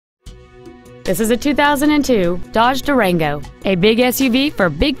This is a 2002 Dodge Durango, a big SUV for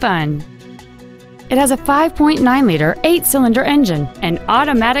big fun. It has a 5.9-liter 8-cylinder engine, an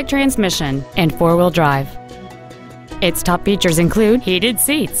automatic transmission, and 4-wheel drive. Its top features include heated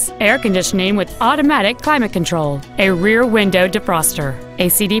seats, air conditioning with automatic climate control, a rear window defroster, a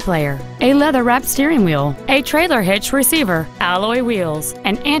CD player, a leather-wrapped steering wheel, a trailer hitch receiver, alloy wheels,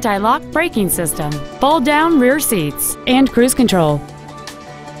 an anti-lock braking system, fold-down rear seats, and cruise control.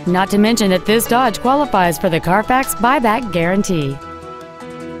 Not to mention that this Dodge qualifies for the Carfax buyback guarantee.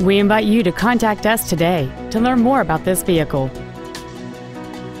 We invite you to contact us today to learn more about this vehicle.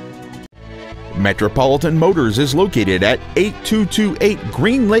 Metropolitan Motors is located at 8228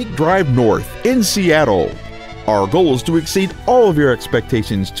 Green Lake Drive North in Seattle. Our goal is to exceed all of your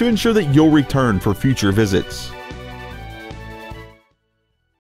expectations to ensure that you'll return for future visits.